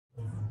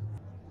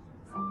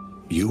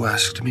You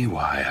asked me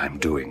why I'm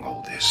doing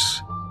all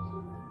this.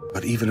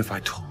 But even if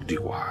I told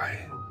you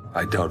why,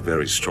 I doubt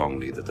very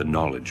strongly that the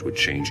knowledge would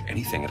change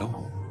anything at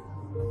all.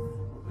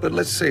 But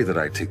let's say that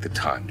I take the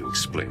time to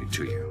explain it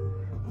to you.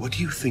 What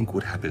do you think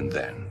would happen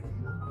then?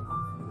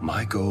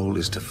 My goal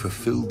is to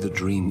fulfill the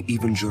dream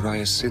even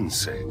Jiraiya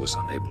Sensei was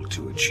unable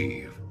to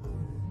achieve.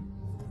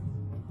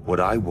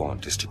 What I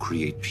want is to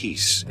create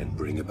peace and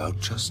bring about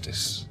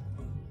justice.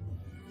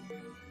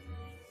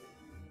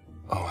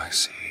 Oh, I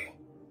see.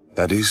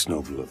 That is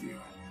noble of you.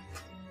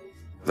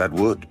 That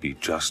would be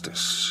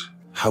justice.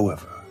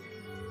 However,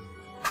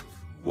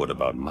 what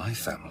about my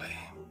family?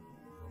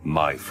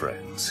 My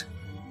friends?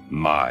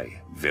 My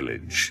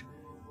village?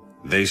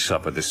 They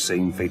suffer the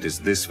same fate as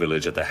this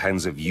village at the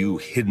hands of you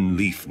Hidden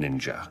Leaf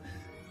Ninja.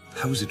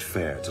 How is it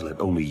fair to let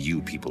only you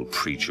people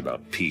preach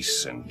about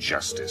peace and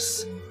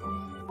justice?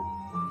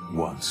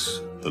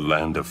 Once, the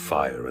Land of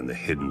Fire and the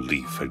Hidden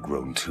Leaf had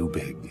grown too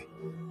big.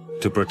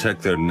 To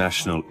protect their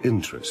national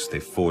interests, they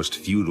forced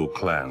feudal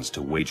clans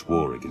to wage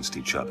war against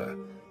each other,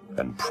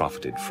 and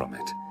profited from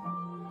it.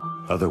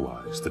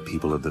 Otherwise, the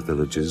people of the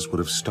villages would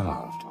have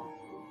starved.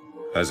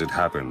 As it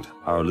happened,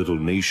 our little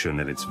nation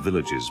and its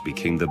villages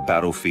became the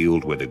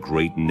battlefield where the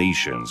great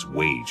nations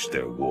waged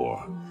their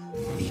war.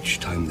 Each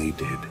time they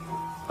did,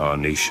 our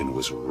nation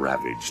was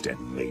ravaged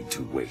and laid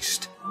to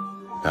waste.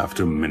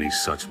 After many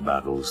such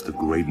battles, the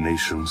great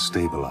nation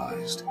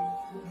stabilized,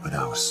 but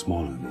our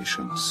smaller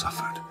nation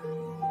suffered,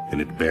 and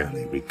it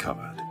barely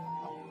recovered.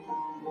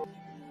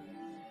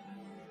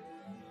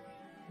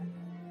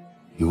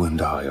 You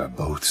and I are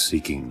both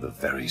seeking the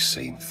very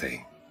same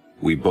thing.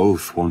 We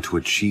both want to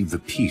achieve the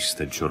peace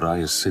that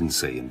Jiraiya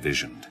Sensei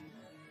envisioned.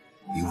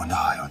 You and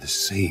I are the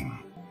same.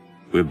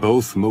 We're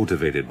both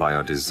motivated by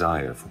our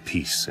desire for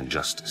peace and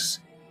justice.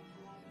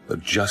 The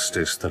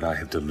justice that I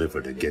have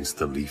delivered against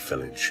the Leaf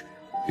Village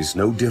is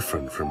no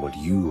different from what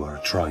you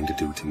are trying to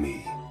do to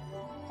me.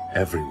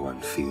 Everyone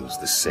feels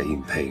the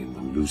same pain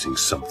when losing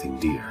something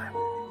dear.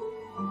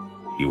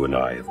 You and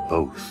I have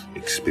both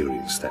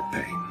experienced that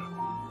pain.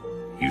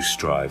 You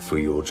strive for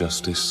your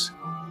justice,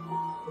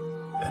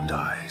 and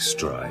I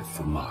strive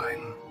for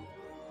mine.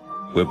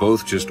 We're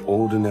both just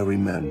ordinary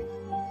men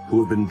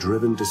who have been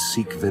driven to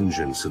seek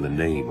vengeance in the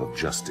name of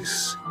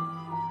justice.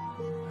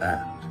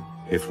 And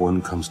if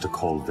one comes to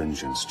call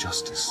vengeance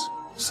justice,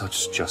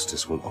 such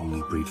justice will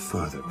only breed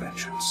further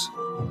vengeance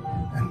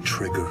and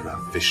trigger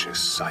a vicious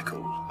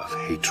cycle of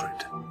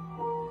hatred.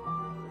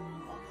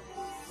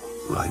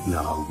 Right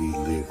now, we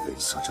live in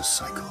such a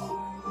cycle.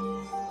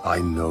 I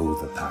know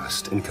the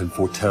past and can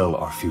foretell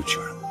our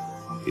future.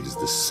 It is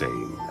the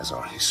same as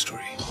our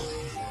history.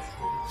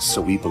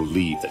 So we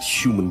believe that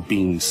human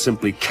beings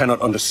simply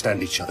cannot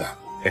understand each other,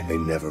 and they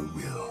never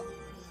will.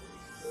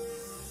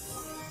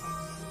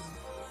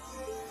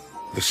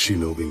 The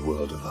shinobi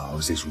world of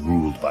ours is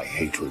ruled by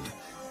hatred,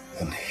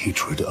 and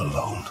hatred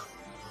alone.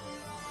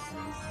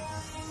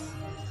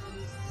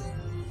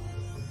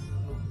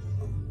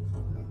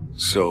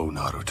 So,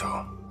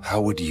 Naruto,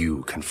 how would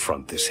you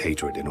confront this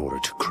hatred in order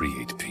to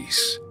create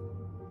peace?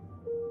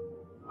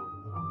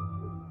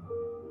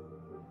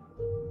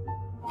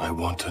 I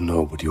want to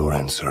know what your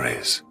answer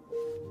is.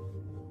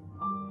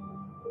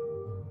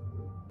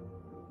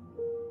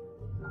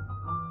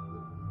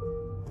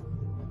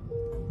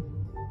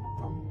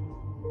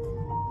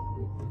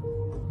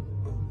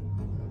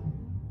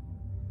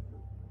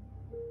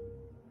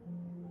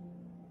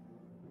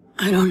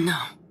 I don't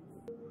know.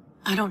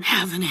 I don't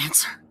have an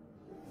answer.